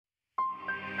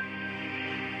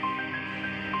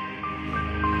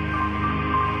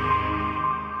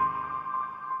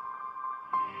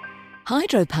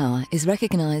Hydropower is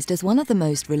recognised as one of the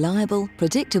most reliable,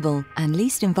 predictable and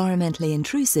least environmentally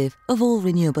intrusive of all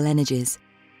renewable energies.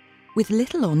 With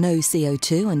little or no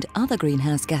CO2 and other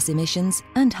greenhouse gas emissions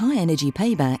and high energy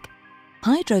payback,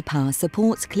 hydropower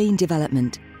supports clean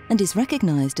development and is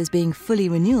recognised as being fully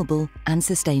renewable and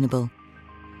sustainable.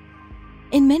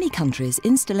 In many countries,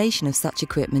 installation of such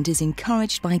equipment is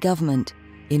encouraged by government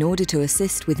in order to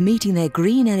assist with meeting their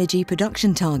green energy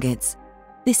production targets.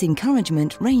 This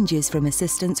encouragement ranges from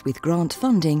assistance with grant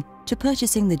funding to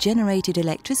purchasing the generated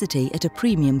electricity at a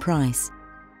premium price.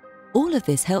 All of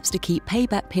this helps to keep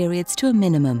payback periods to a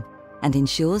minimum and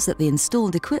ensures that the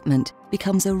installed equipment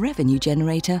becomes a revenue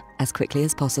generator as quickly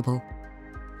as possible.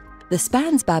 The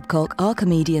Spans-Babcock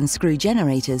Archimedean screw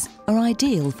generators are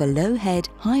ideal for low-head,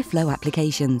 high-flow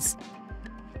applications.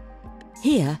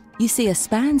 Here, you see a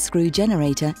span screw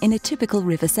generator in a typical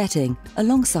river setting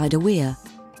alongside a weir,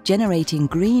 generating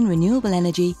green renewable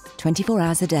energy 24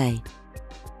 hours a day.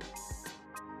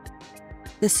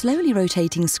 The slowly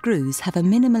rotating screws have a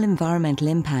minimal environmental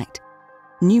impact.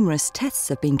 Numerous tests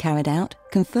have been carried out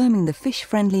confirming the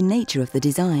fish-friendly nature of the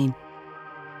design.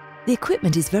 The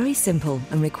equipment is very simple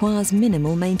and requires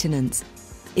minimal maintenance.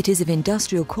 It is of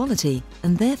industrial quality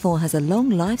and therefore has a long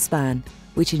lifespan,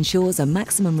 which ensures a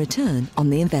maximum return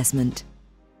on the investment.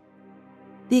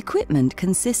 The equipment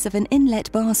consists of an inlet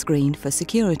bar screen for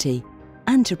security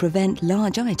and to prevent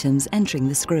large items entering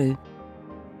the screw.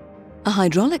 A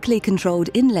hydraulically controlled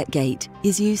inlet gate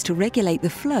is used to regulate the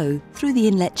flow through the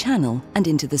inlet channel and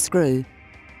into the screw.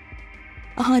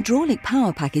 A hydraulic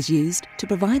power pack is used to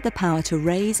provide the power to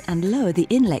raise and lower the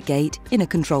inlet gate in a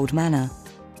controlled manner.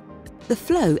 The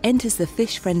flow enters the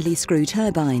fish-friendly screw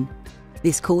turbine.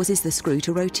 This causes the screw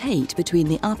to rotate between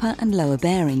the upper and lower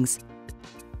bearings.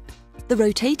 The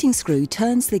rotating screw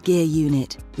turns the gear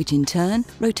unit, which in turn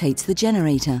rotates the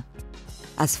generator.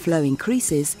 As flow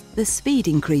increases, the speed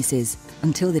increases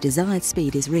until the desired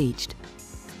speed is reached.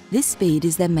 This speed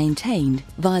is then maintained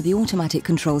via the automatic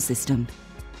control system.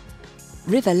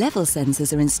 River level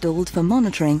sensors are installed for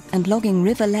monitoring and logging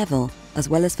river level, as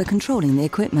well as for controlling the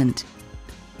equipment.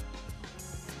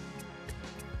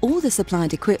 All the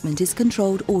supplied equipment is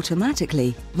controlled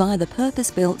automatically via the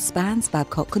purpose-built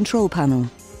Spans-Babcock control panel.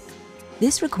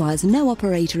 This requires no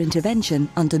operator intervention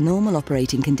under normal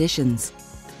operating conditions.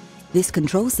 This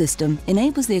control system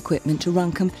enables the equipment to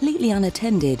run completely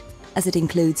unattended, as it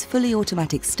includes fully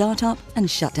automatic startup and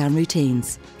shutdown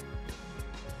routines.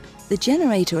 The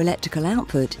generator electrical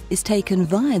output is taken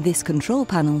via this control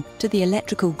panel to the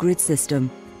electrical grid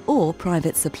system or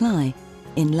private supply,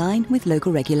 in line with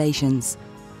local regulations.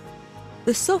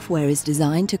 The software is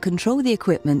designed to control the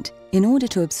equipment in order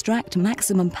to abstract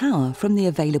maximum power from the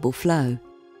available flow.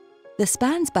 The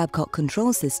Spans-Babcock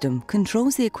control system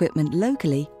controls the equipment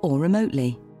locally or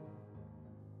remotely.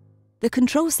 The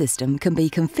control system can be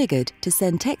configured to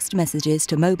send text messages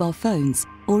to mobile phones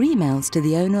or emails to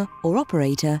the owner or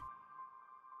operator.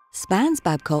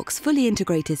 Spans-Babcock's fully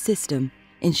integrated system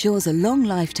ensures a long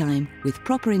lifetime with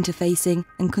proper interfacing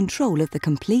and control of the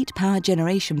complete power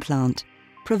generation plant,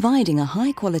 providing a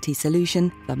high-quality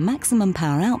solution for maximum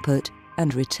power output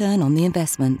and return on the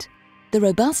investment. The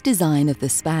robust design of the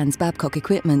Spans-Babcock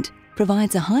equipment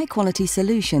provides a high-quality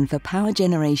solution for power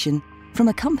generation from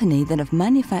a company that have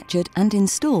manufactured and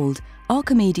installed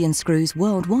Archimedean screws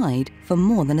worldwide for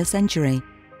more than a century.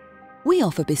 We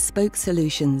offer bespoke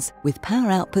solutions with power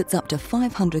outputs up to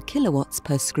 500 kilowatts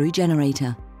per screw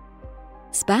generator.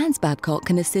 Spans-Babcock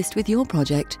can assist with your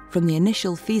project from the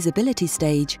initial feasibility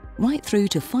stage right through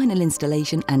to final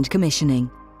installation and commissioning.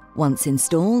 Once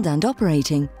installed and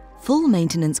operating, full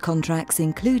maintenance contracts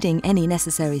including any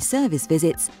necessary service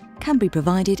visits can be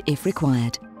provided if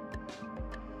required.